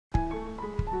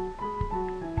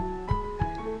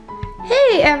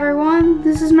Hey everyone,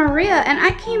 this is Maria, and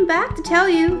I came back to tell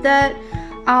you that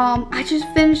I just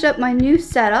finished up my new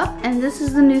setup, and this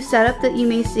is the new setup that you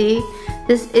may see.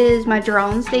 This is my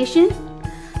drawing station.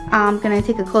 I'm gonna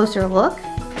take a closer look,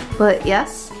 but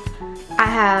yes, I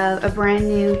have a brand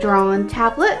new drawing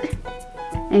tablet,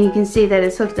 and you can see that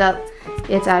it's hooked up.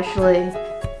 It's actually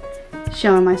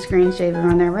showing my screensaver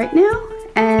on there right now.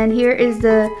 And here is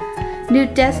the new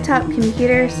desktop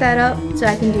computer setup, so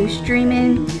I can do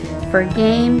streaming for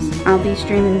games. I'll be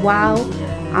streaming WoW.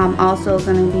 I'm also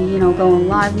going to be, going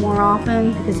live more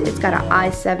often because it's got an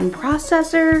i7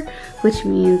 processor, which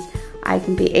means I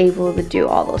can be able to do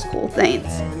all those cool things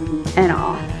and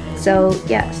all. So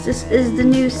yes, this is the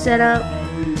new setup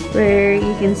where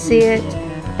you can see it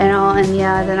and all. And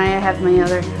yeah, then I have my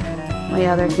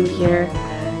other computer,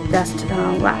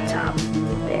 desktop, laptop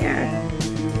there.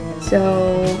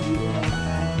 So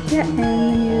yeah, and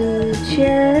the new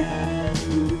chair.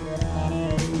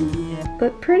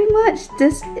 But pretty much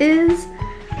this is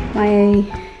my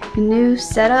new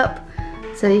setup.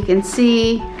 So you can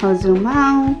see, I'll zoom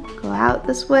out, go out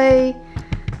this way,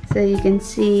 so you can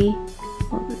see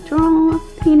all the drawing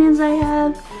paintings I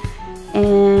have.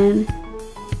 And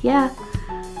yeah,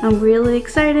 I'm really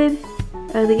excited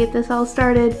to get this all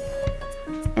started.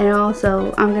 And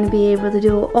also, I'm gonna be able to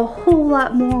do a whole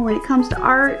lot more when it comes to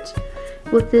art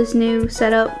with this new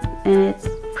setup, and it's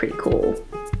pretty cool.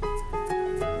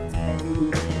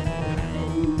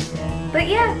 But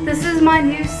yeah, this is my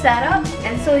new setup,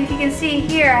 and so if you can see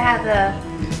here, I have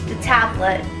the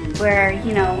tablet where,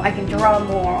 I can draw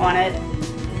more on it.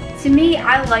 To me,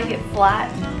 I like it flat.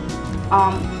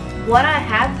 What I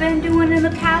have been doing in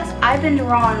the past, I've been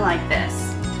drawing like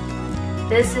this.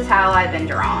 This is how I've been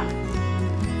drawing.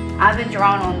 I've been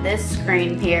drawing on this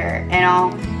screen here and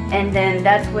all, and then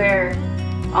that's where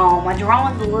my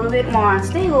drawing's a little bit more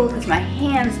unstable because my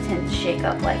hands tend to shake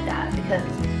up like that because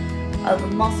the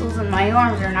muscles in my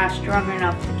arms are not strong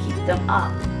enough to keep them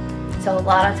up. So a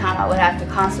lot of time I would have to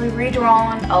constantly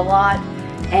redraw a lot,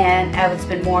 and I would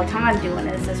spend more time doing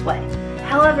this way.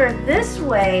 However, this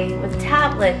way with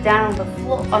tablet down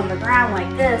on the ground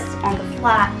like this on the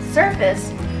flat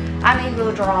surface, I'm able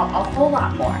to draw a whole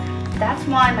lot more. That's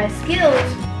why my skills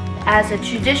as a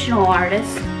traditional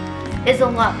artist is a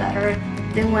lot better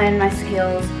than when my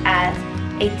skills as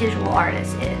a digital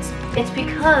artist is. It's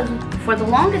because for the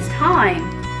longest time,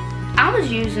 I was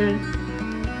using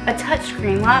a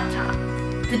touchscreen laptop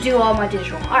to do all my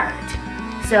digital art.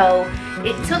 So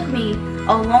it took me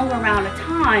a long amount of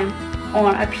time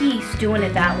on a piece doing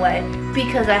it that way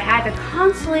because I had to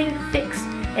constantly fix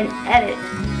and edit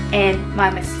and my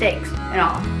mistakes and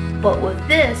all. But with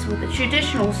this, with the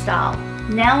traditional style,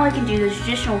 now I can do the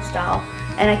traditional style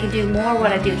and I can do more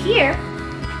what I do here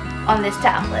on this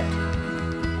tablet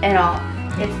and all.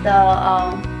 It's the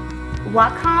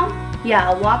Wacom,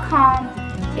 Wacom.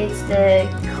 It's the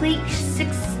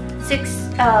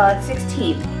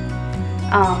Cintiq16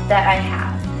 that I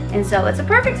have, and so it's a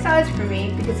perfect size for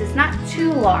me because it's not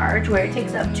too large where it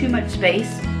takes up too much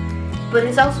space, but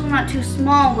it's also not too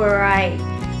small where I,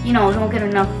 don't get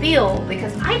enough feel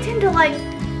because I tend to like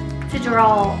to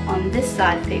draw on this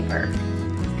side of paper,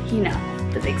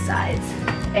 the big sides,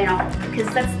 and all, because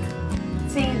that's the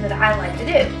thing that I like to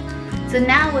do. So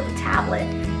now with the tablet,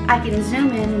 I can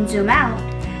zoom in and zoom out,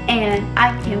 and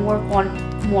I can work on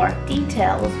more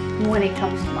details when it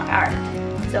comes to my art.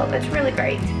 So it's really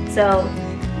great. So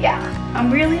yeah,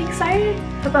 I'm really excited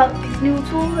about these new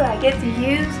tools that I get to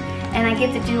use, and I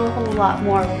get to do a whole lot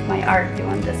more with my art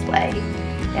doing this way,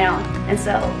 and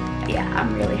so yeah,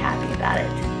 I'm really happy about it.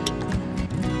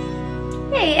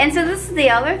 Hey, and so this is the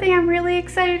other thing I'm really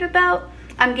excited about.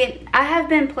 I have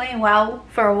been playing WoW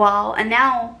for a while, and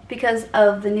now because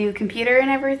of the new computer and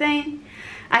everything,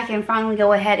 I can finally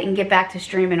go ahead and get back to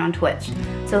streaming on Twitch.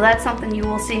 So that's something you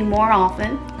will see more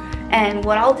often. And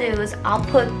what I'll do is I'll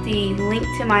put the link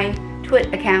to my Twitch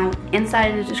account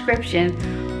inside the description,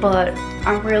 but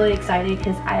I'm really excited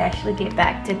because I actually get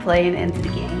back to playing into the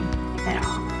game and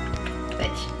all,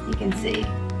 which you can see.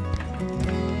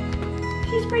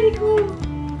 She's pretty cool.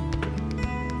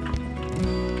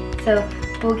 So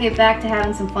we'll get back to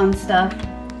having some fun stuff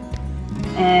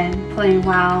and playing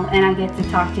WoW, and I get to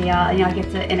talk to y'all, and y'all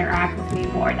get to interact with me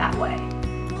more that way.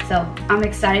 So I'm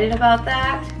excited about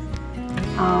that.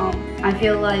 I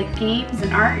feel like games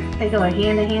and art, they go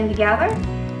hand in hand together,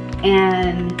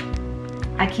 and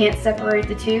I can't separate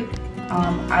the two.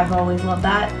 I've always loved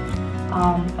that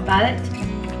about it.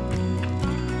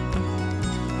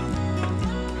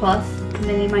 Plus,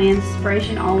 many of my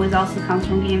inspiration always also comes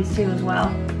from games too as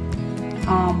well.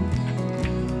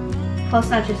 Plus,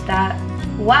 not just that,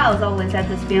 WoW's always had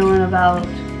this feeling about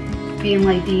being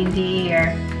like D&D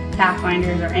or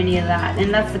Pathfinders or any of that,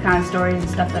 and that's the kind of stories and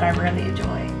stuff that I really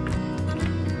enjoy.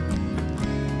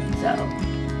 So,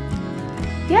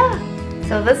 yeah.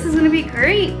 So this is gonna be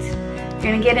great.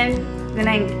 You're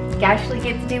gonna actually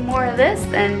get to do more of this,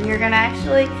 and you're gonna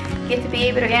actually get to be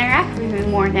able to interact with me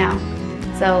more now.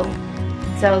 So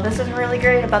this is really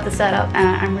great about the setup, and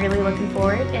I'm really looking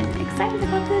forward and excited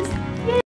about this.